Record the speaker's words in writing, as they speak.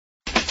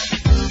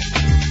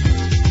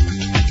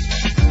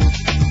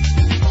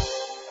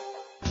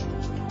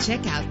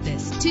Check out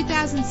this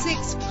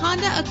 2006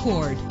 Honda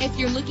Accord. If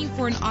you're looking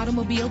for an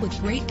automobile with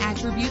great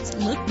attributes,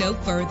 look no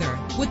further.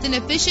 With an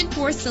efficient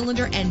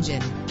 4-cylinder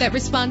engine that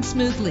responds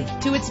smoothly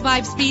to its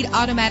 5-speed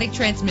automatic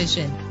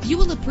transmission, you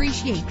will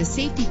appreciate the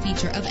safety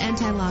feature of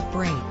anti-lock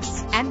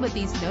brakes. And with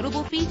these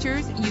notable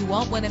features, you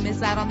won't want to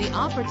miss out on the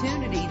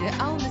opportunity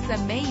to own this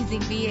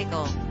amazing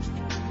vehicle.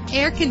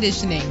 Air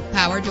conditioning,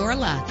 power door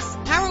locks,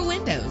 power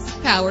windows,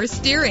 power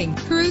steering,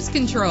 cruise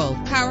control,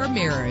 power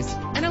mirrors,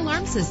 an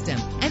alarm system,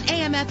 an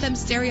AM/FM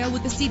stereo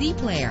with a CD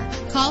player.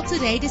 Call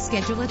today to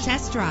schedule a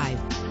test drive.